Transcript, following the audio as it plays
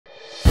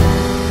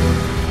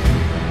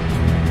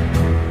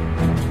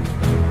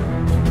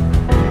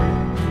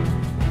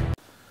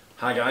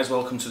Hi guys,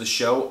 welcome to the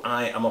show.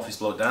 I am Office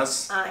Bloke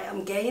Daz. I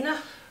am Gaynor.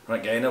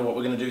 Right Gaynor, what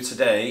we're going to do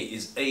today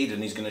is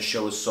Aidan is going to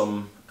show us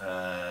some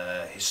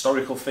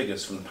historical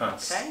figures from the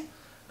past. Okay.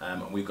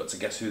 And we've got to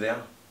guess who they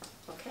are.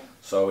 Okay.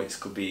 So it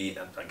could be,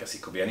 I guess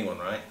it could be anyone,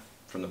 right?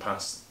 From the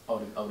past.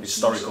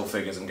 Historical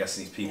figures, I'm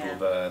guessing these people,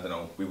 I don't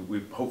know,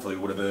 we hopefully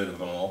would have heard of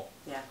them all.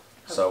 Yeah.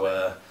 Hopefully.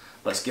 So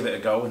let's give it a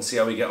go and see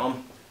how we get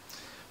on.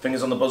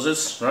 Fingers on the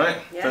buzzers, right?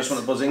 Yes. First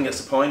one to buzz in gets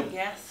a point.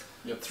 Yes.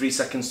 Yep. 3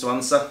 seconds to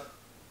answer.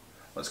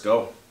 Let's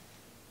go.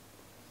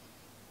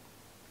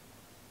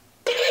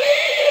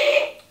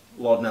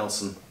 Lord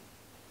Nelson.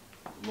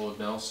 Lord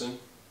Nelson.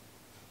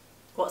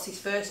 What's his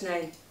first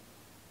name?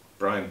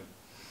 Brian.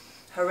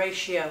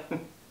 Horatio.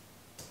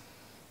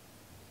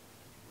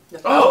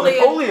 Oh,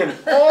 Napoleon!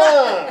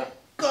 Oh!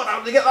 God,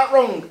 how did I get that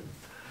wrong?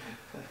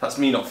 That's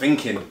me not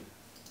thinking.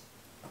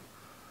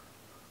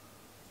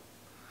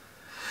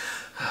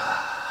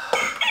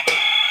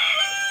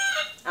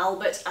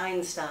 Albert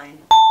Einstein.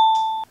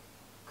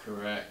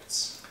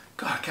 Correct.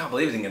 God, I can't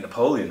believe I didn't get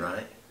Napoleon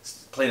right.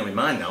 It's playing on my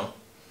mind now.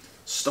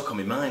 Stuck on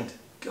my mind.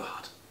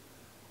 God.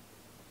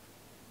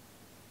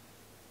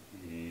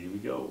 Here we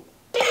go.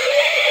 That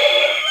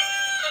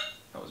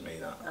was me,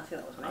 that. I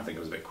think that was me. I think it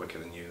was a bit quicker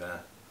than you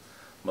there.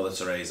 Mother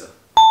Teresa.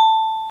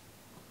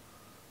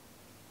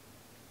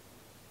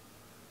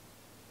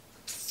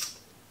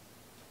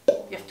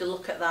 You have to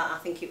look at that. I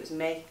think it was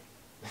me.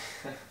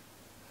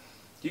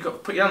 You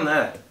got put your hand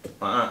there,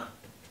 like that.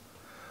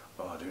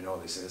 Oh, I do know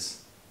what this is.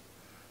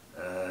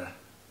 Oh,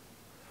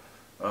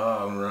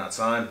 I'm running out of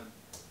time.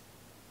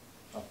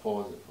 I'll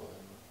pause it for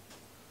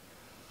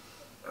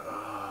you.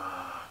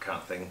 I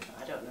can't think.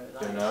 I don't know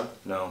that. Do you know?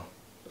 No.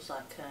 Looks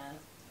like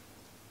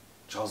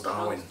Charles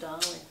Darwin.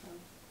 Charles Darwin.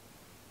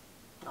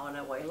 Oh, I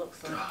know what he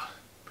looks like. God.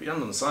 Put your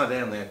hand on the side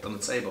there on the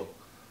table.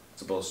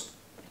 It's a buzz.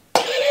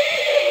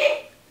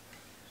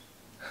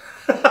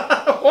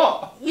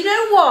 What? You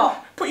know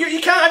what? But you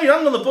can't have your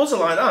hand on the buzzer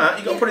like that.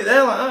 You got to put it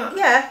there like that.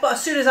 Yeah, but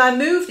as soon as I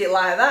moved it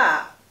like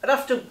that, I'd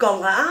have to have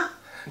gone like that.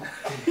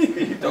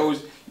 You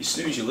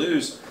snooze, you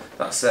lose.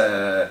 That's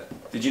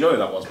did you know who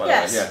that was, by the way?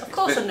 Yes, of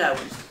course I know.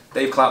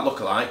 Dave Clark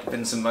lookalike,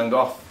 Vincent Van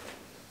Gogh.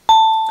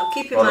 I'm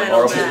keeping mine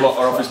on there.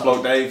 Or Office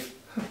Bloke Dave.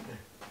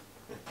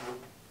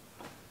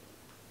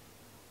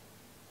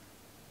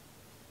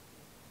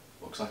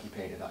 Looks like he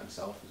painted that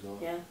himself as well.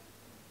 Yeah.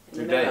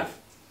 Who, Dave?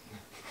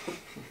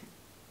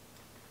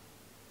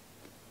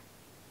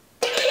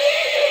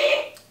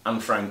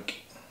 And Frank.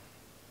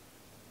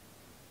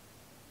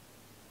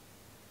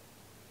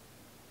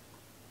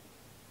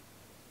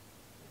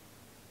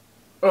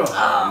 Oh,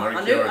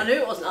 I knew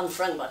it wasn't Anne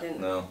Frank, but I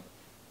didn't. No.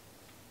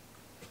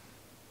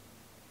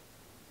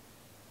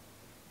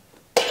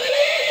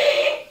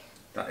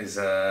 That is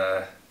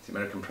the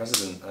American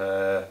president,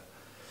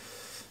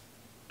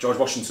 George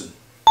Washington.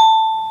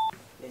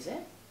 Is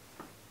it?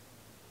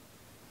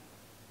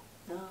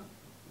 No.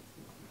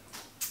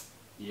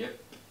 Yep.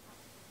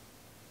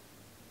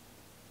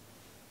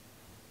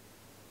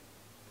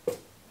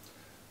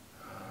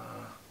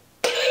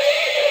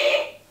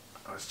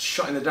 I was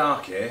shot in the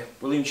dark here.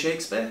 William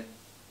Shakespeare.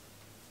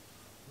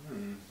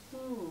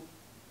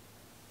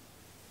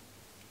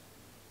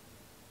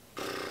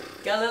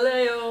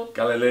 Galileo.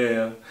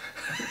 Galileo.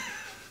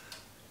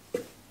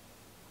 It's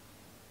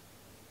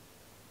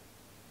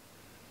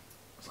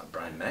like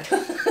Brian May.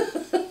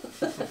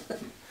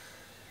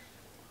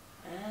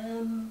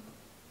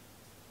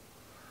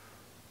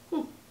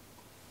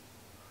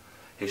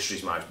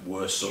 History's my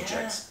worst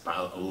subject by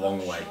a long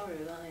way. Sure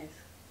who that is.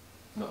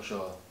 Not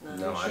sure.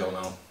 No, I don't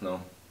know.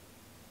 No.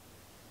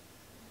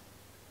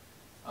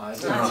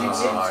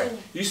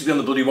 Used to be on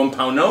the bloody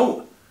 £1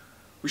 note.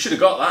 We should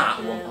have got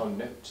that. Yeah. £1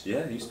 note. Yeah,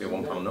 it used to be a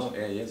 £1 note.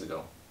 Yeah, years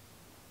ago.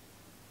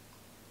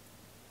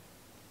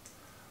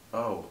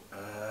 Oh,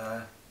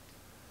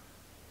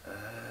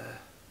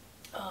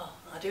 Oh,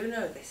 I do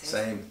know this is.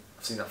 same.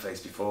 I've seen that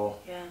face before.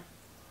 Yeah.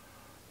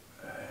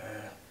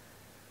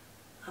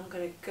 I'm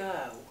gonna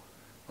go.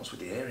 What's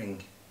with the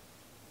earring?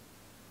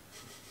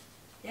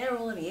 Yeah,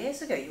 all them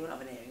years ago you wouldn't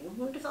have an earring. I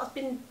wonder if that's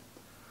been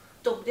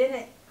dubbed in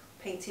it,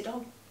 painted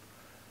on.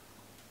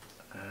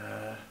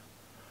 I'm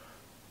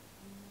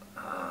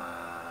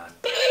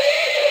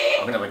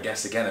gonna have a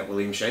guess again at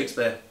William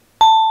Shakespeare.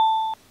 I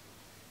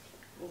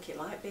think it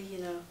might be, you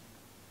know.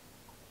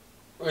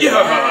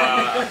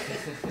 Yeah!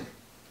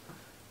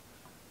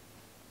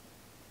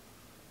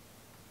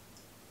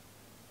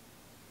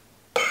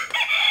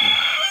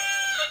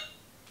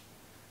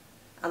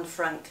 And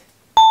Frank.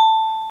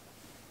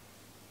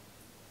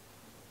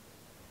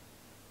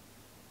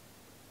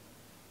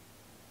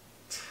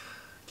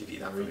 Give you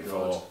that from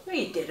before. No,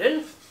 you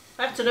didn't.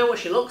 I have to know what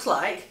she looks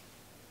like.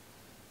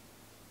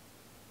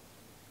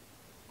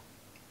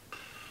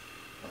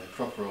 Well, they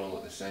proper all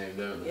look the same,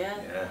 don't they?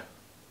 Yeah. Yeah.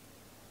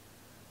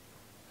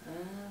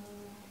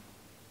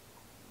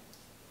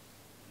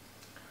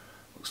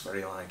 Looks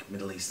very like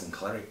Middle Eastern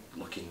cleric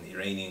looking,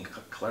 Iranian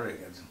cleric.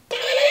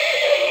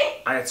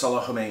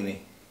 Ayatollah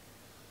Khomeini.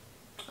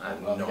 I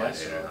have no idea who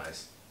that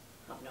is.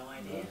 I have no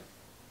idea.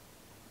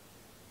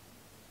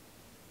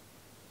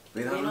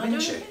 Leonardo da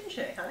Vinci? I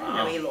didn't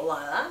know he looked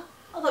like that.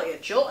 I thought he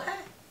had short hair.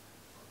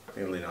 I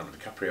think Leonardo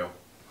DiCaprio.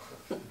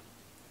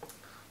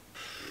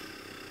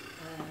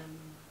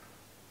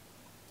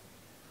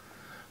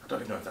 I don't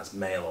even know if that's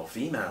male or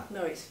female.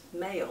 No, it's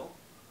male.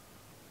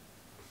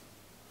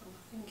 I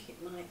think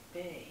it might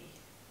be.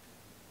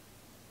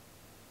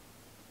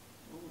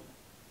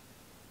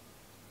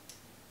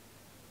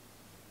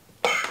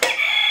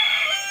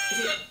 Is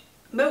it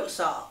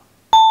Mozart?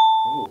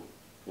 Oh,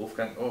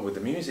 Wolfgang. Oh, with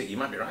the music, you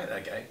might be right there,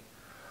 Gay.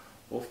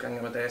 Wolfgang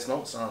Amadeus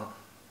Mozart.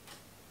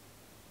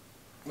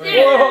 Yeah.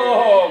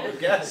 Whoa, good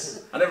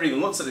guess. I never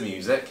even looked at the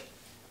music.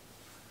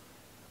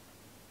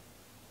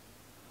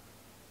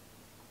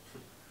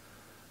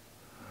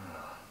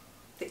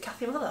 Is it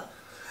Kathy Mother?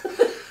 I'm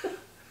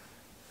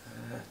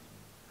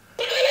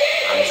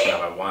just going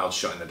to have a wild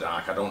shot in the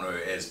dark. I don't know who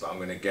it is, but I'm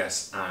going to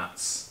guess at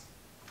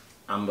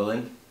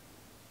Amberlin.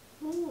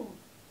 Ooh.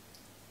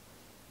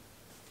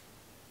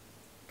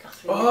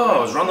 Oh,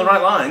 I was on the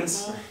right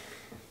lines. Yeah.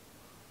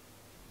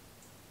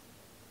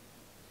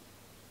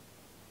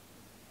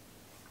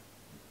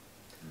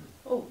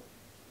 Oh.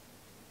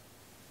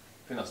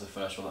 I think that's the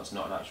first one that's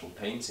not an actual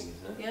painting,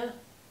 isn't it? Yeah.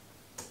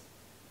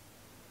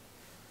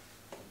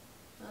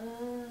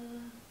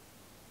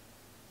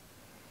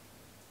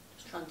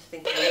 Just trying to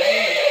think of the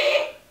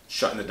name.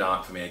 Shot in the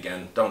dark for me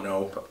again. Don't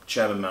know. But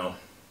Chairman Mao.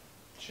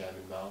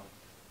 Chairman Mao.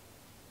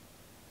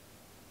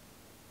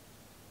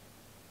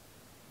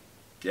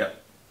 Yep.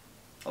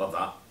 I love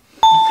that.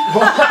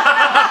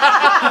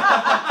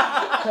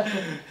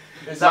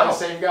 Is that the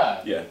same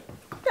guy? Yeah.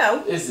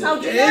 No. Is it? How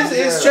do you It know? is.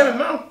 It's Chairman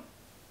Mao.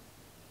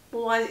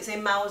 Well, why does it say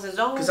Mao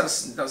Zedong?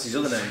 Because that's his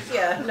other name.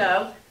 Yeah,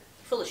 no.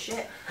 Full of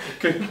shit.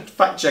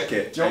 Fact check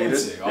it. Do you want me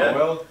Aiden. to? I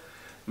will.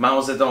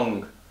 Mao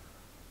Zedong.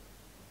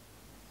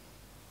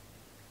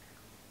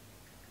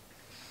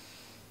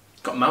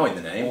 Got Mao in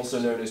the name. Also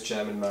known as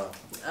Chairman Mao.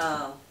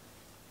 Oh.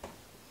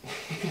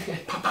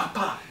 Pa pa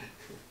pa.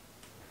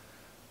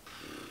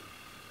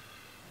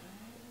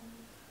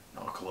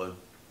 Not a clue.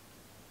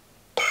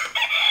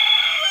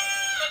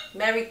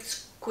 Mary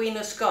Queen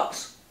of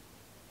Scots.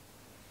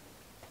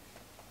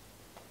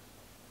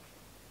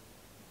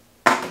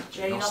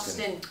 Jane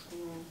Austen.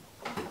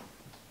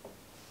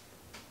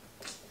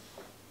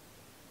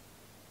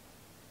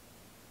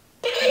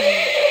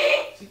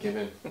 It's a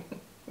given.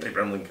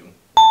 Abraham Lincoln.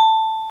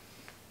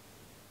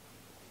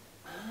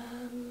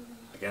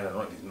 Again, I don't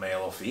know if it's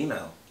male or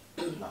female.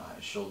 Nah,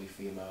 it's surely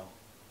female.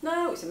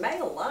 No, it's a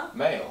male, that.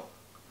 Male?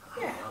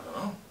 Yeah. I don't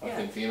know. I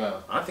think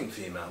female. I think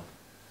female.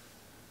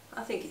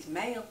 I think it's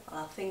male.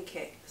 I think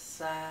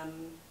it's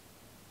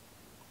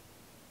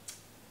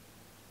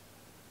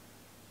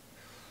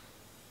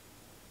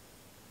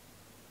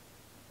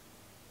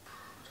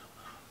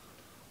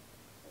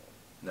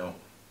No.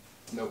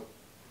 Nope.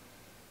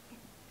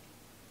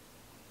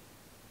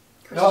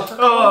 Christopher Columbus.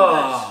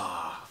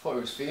 Oh! I thought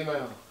it was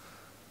female.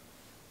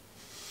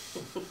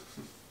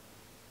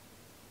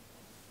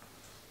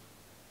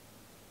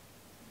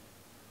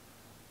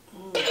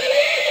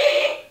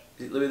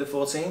 Is it Louis the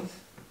 14th?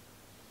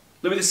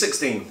 Louis the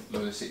 16th?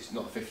 Louis the 6th,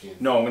 not the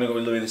 15th. No, I'm going to go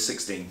with Louis the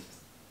 16th.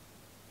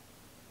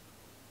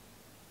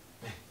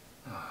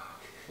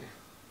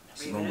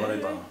 Simon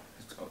Bolivar.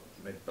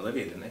 Made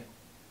Bolivia, didn't he?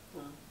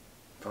 Oh.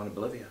 Founded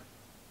Bolivia.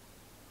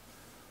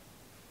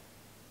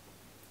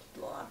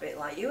 Look a bit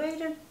like you,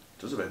 Aiden.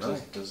 Does a bit, doesn't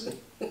it? Does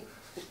it?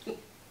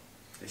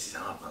 This is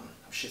hard, man.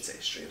 I'm shit at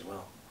history as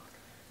well.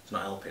 It's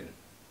not helping.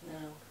 No.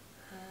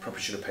 Probably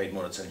should have paid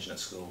more attention at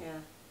school. Yeah.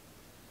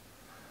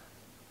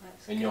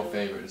 Let's And your go.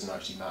 favourite doesn't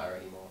actually matter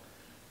anymore.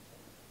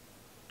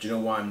 Do you know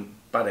why I'm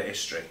bad at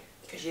history?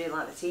 Because you didn't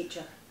like the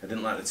teacher. I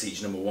didn't like the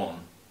teacher, number one,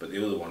 but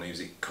the other one,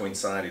 it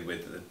coincided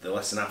with the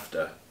lesson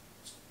after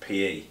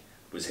PE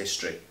was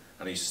history,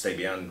 and I used to stay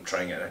behind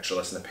trying to get an extra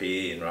lesson of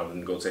PE and rather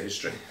than go to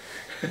history.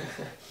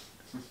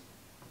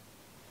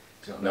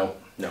 No.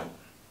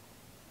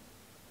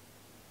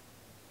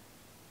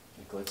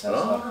 Nikola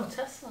Tesla. Oh,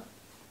 Tesla.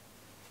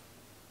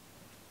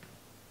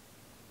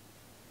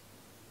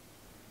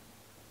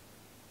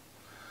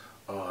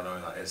 Oh, I know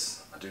who that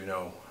is. I do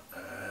know.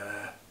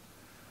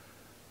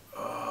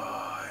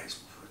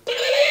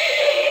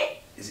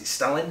 Is it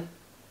Stalin?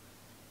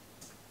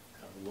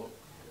 Have a look.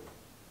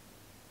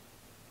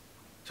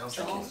 Charles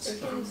Charles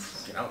Dickens. Dickens.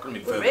 Fucking hell, couldn't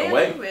be We're further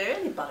away.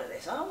 really bad at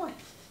this, aren't we?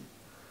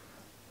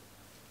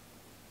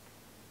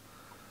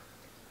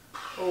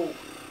 Oh.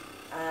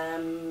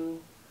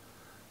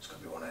 It's got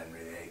to be one of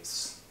Henry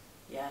VIII's.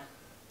 Yeah.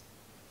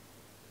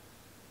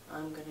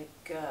 I'm gonna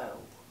go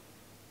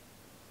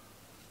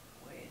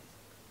with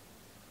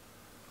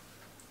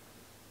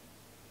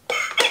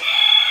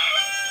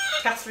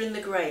Catherine the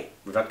Great.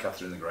 We've had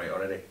Catherine the Great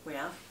already. We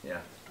have.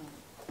 Yeah.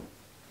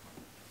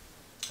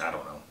 I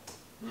don't know.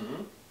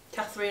 Mm-hmm.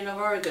 Catherine of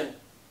Oregon.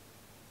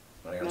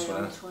 Marie Marie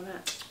Antoinette.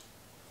 Antoinette.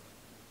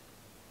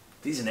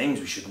 These are names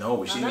we should know.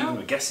 We shouldn't know.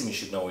 even be guessing. We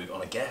should know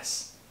on a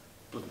guess.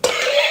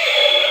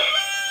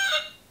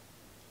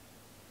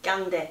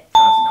 Gandhi. I think that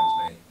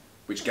was me.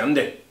 Which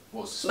Gandhi?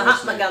 What's the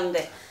first Mahatma name?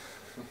 Gandhi.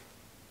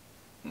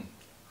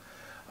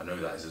 I know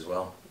who that is as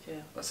well.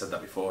 Yeah. I said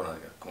that before and I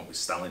come up with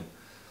Stalin.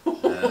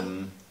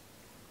 Again,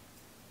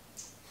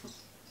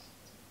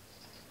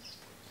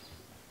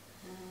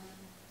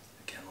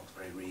 looks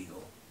very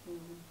regal.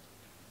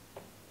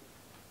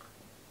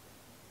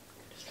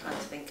 Just trying to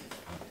think of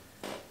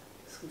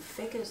some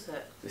figures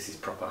that... This is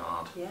proper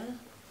hard. Yeah.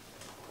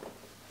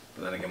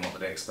 But then again, what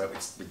did I expect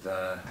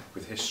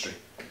with history?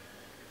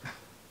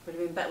 Would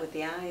have been better with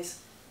the eyes.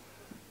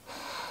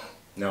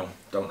 No,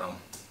 don't know.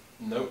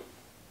 Nope.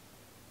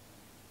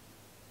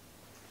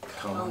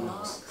 Karl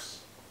Marx.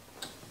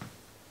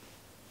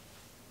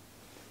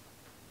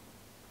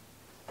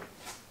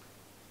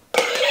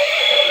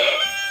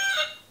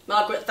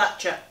 Margaret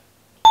Thatcher.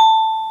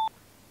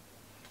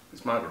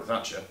 It's Margaret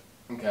Thatcher.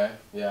 Okay,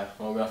 yeah.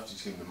 Well, we have to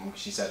just give them,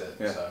 she said it,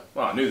 Yeah. so.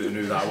 Well, I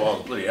knew that I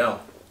was. Bloody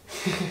hell.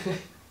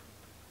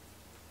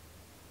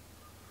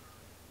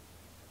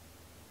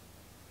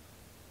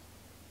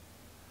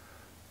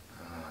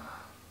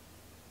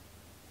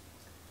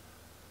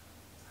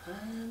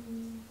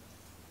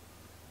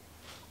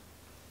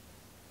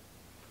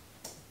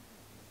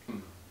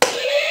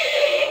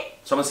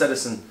 Thomas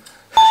Edison.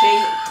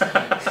 She...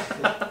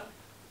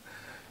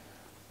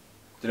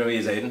 Do you know who he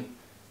is, Aidan?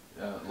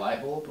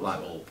 Light bulb? Light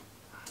bulb.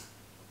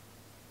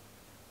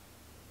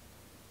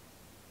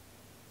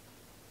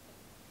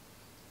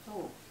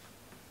 Oh.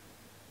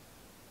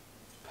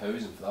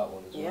 Posing for that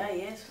one as well. Yeah, he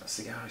is. That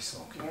cigar he's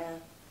smoking. Yeah.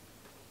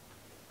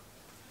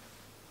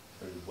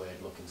 Very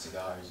weird looking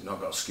cigar, He's isn't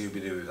not got a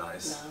Scooby-Doo with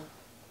eyes. No.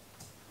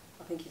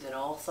 I think he's an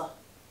author.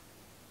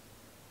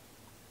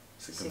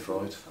 Sigmund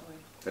Freud.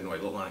 Didn't know what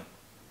he looked like.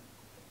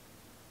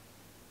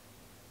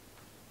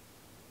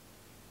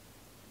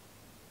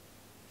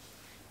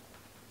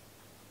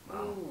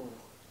 Wow. Ooh.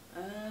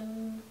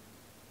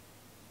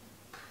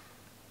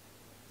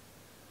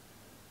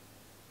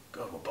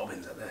 God, we're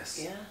bobbins at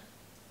this. Yeah.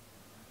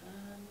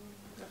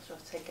 Let's sort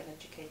of take an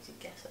educated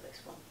guess at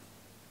this one.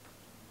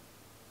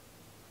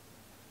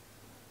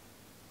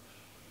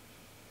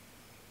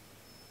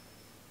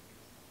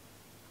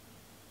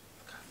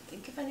 I can't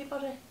think of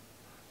anybody.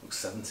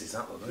 Looks 70s,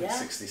 that look,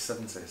 Yeah. 60s,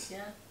 70s.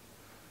 Yeah.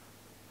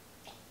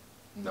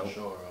 No.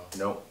 Sure. Or...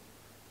 No.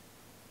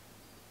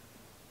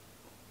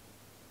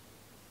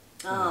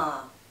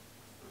 Ah.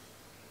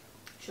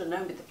 Should have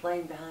known with the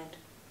plane behind.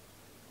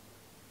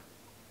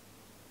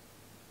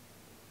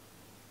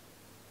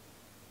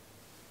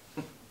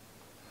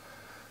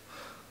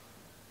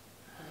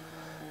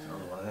 I don't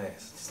know what it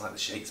is. It's like the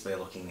Shakespeare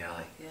looking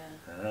guy.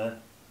 Yeah.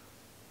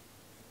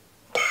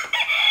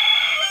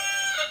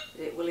 Is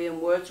it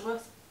William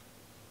Wordsworth?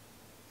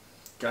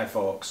 Guy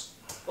Fawkes.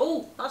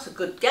 Oh, that's a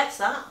good guess,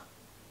 that.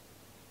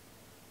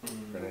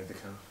 Rene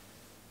Descartes.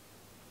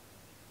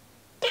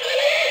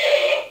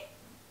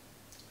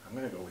 I'm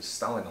going to go with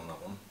Stalin on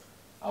that one.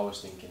 I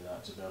was thinking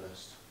that, to be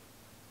honest.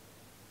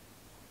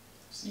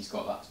 He's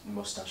got that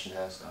moustache and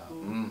hairstyle.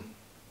 Mm.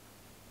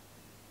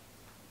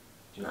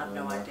 Do you I have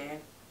know no that? idea.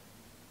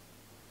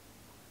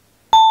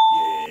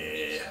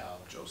 Yeah. Stalin.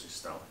 Joseph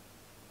Stalin.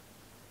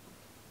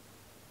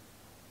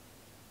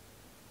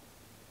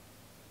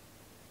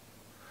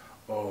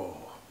 Oh.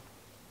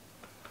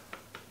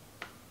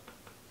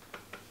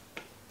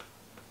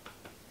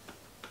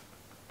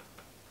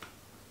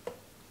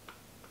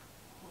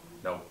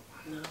 No.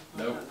 No, I Nope.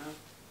 don't know.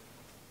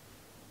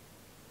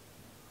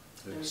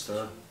 Didn't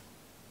stir.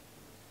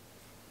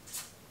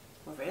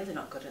 We're really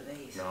not good at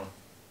these. No.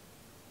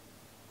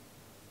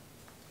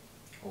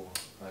 Oh,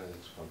 I know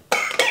this one.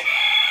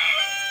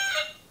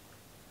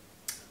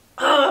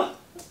 Oh!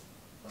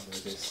 I know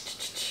this.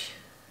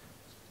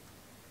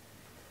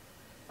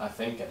 I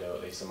think I know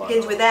at least. I might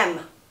Begins not. with M.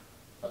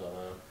 I don't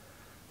know.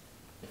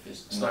 If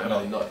it's It's not,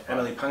 not no, not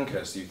Emily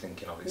Pankhurst, are you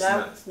thinking of? It's No,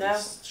 not- no.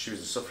 it's- She was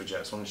a suffragette,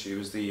 wasn't she? She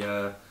was the.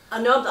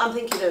 I know, I'm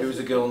thinking of... Who was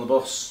the girl on the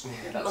bus?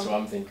 That's what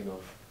I'm thinking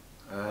of.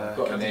 I've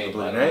got a can't think name, of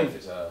but I the don't know name. if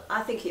it's her.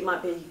 I think it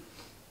might be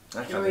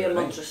I can't Maria think of the name.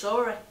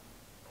 Montessori.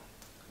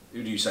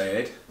 Who do you say,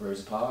 Ed?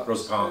 Rosa Parks.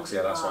 Rosa Parks,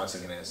 yeah, that's what I was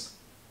thinking it is.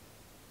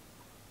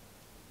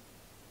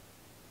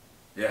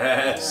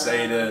 Yes, Yeah.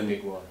 Aidan.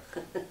 Big one.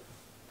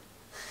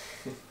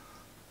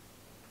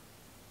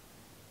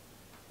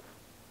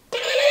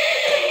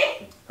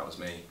 That was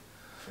me.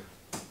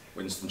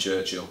 Winston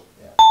Churchill.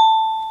 Yeah. I'm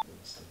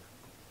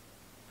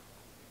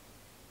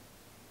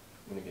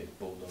gonna get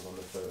bulldog on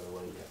the photo,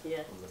 won't you? Yeah.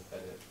 On the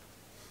edit.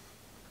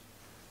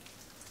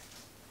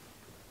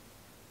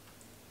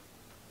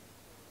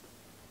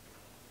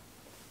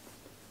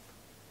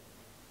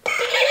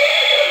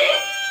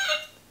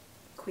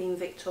 Queen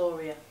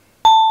Victoria.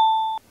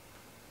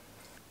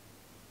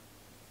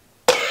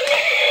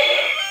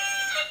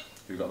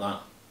 Who got that?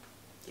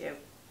 You.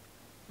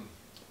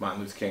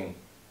 Martin Luther King.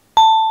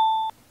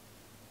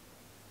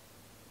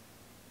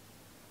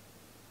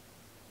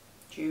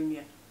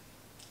 Junior.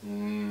 I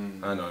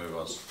know who it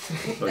was,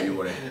 but you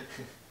wouldn't.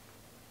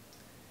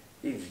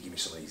 Even if you give me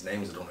some of these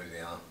names, I don't know who they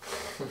are.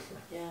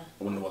 Yeah.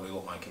 I wonder what they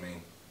look like, I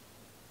mean.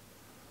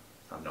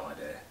 I have no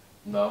idea.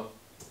 No.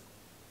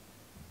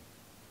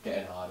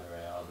 Getting harder,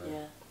 aren't they?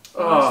 Yeah.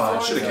 Oh,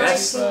 I should have Florence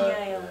guessed.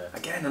 Nightingale.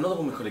 Again, another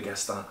one we could have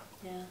guessed that.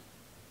 Yeah.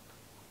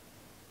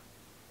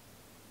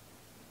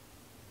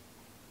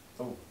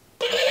 Oh.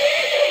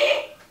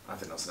 I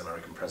think that's an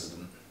American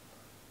president.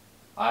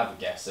 I have a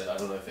guess. I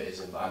don't know if it is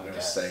him, but I I'm have a gonna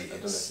guess. say I don't know if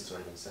it's- it's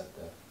already been said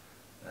there.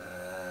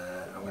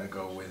 I'm going to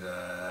go with...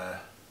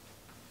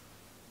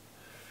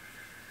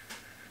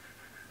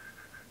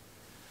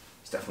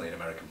 it's definitely an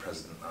American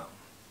president, that.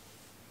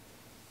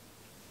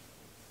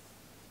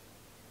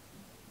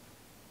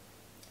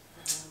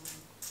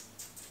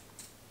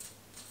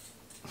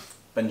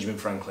 Benjamin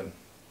Franklin.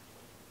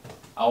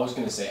 I was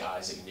going to say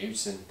Isaac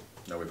Newton.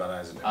 No, we've had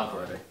Isaac Newton I've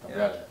already. I've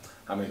read it.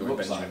 I'm going to It go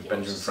with looks like Benjamin it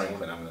looks the same.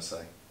 Franklin, I'm going to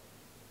say.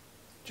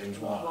 James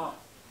Watt. What?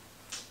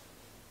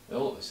 They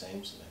all look the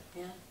same to me.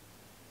 Yeah.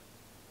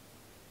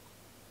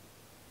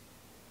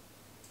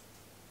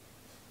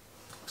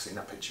 I've seen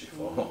that picture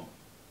before.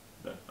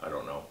 No, I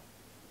don't know.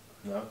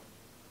 No?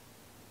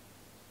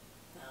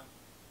 No.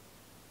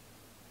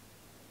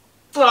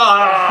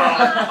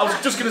 Ah! I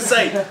was just going to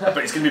say, I bet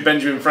it's going to be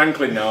Benjamin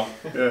Franklin now.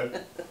 Yeah.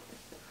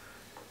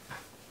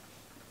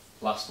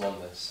 Last one,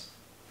 this.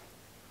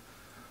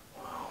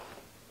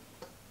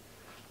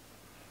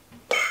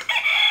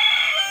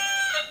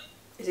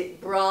 Is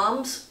it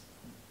Brahms?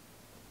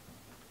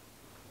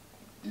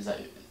 Is that?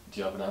 Do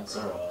you have an answer?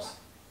 Or?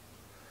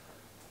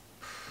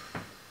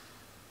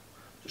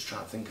 Just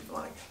trying to think of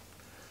like...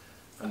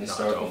 An No, I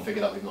historical don't.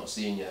 figure that we've not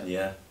seen yet?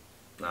 Yeah.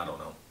 I don't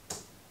know.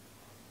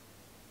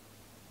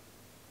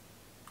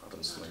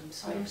 Adam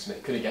Smith. Adam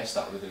Smith. Could have guessed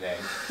that with a name.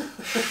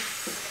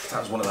 That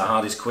was one of the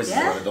hardest quizzes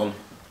Yeah. I've ever done.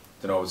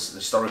 You know, it's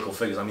historical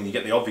figures. I mean, you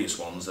get the obvious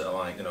ones that are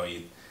like, you know,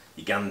 your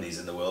Gandhis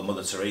in the world,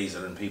 Mother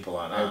Teresa and people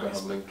like that.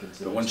 Abraham Lincoln.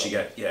 But once you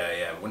get,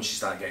 once you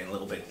start getting a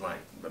little bit like,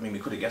 I mean, we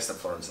could have guessed at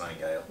Florence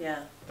Nightingale.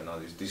 Yeah. You know,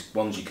 these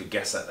ones you could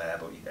guess at there,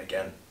 but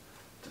again,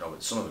 you know,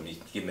 some of them you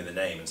give me the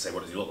name and say,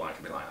 what does he look like?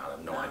 I'd be like, I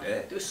have no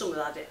idea. There was some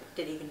that I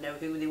didn't even know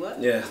who they were.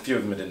 Yeah, a few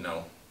of them I didn't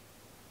know.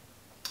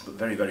 But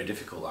very, very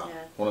difficult that.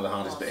 Yeah. One of the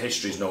hardest, but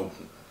history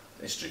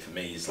for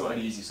me is It's not like,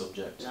 an easy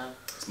subject. No.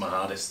 it's my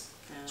hardest.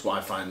 Yeah. It's what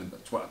I find,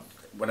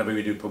 whenever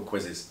we do pub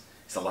quizzes,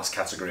 it's the last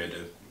category I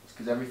do.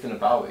 Because everything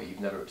about it you've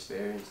never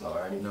experienced or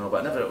anything. No,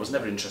 but I was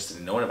never interested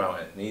in knowing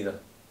about it neither.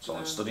 So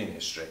I'm No. studying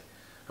history.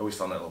 I always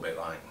found it a little bit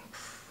like,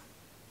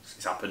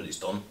 it's happened, it's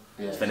done,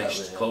 Yeah, it's finished,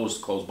 exactly, yeah.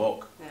 closed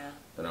book. Yeah.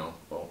 You know,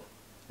 but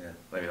yeah,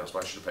 maybe that's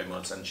why I should have paid more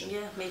attention.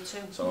 Yeah, me too.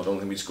 So I don't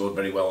think we scored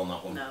very well on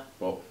that one. No.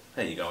 But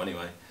there you go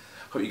anyway.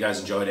 Hope you guys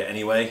enjoyed it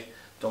anyway.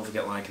 Don't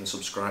forget like and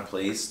subscribe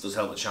please, it does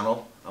help the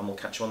channel, and we'll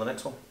catch you on the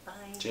next one. Bye.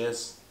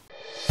 Cheers.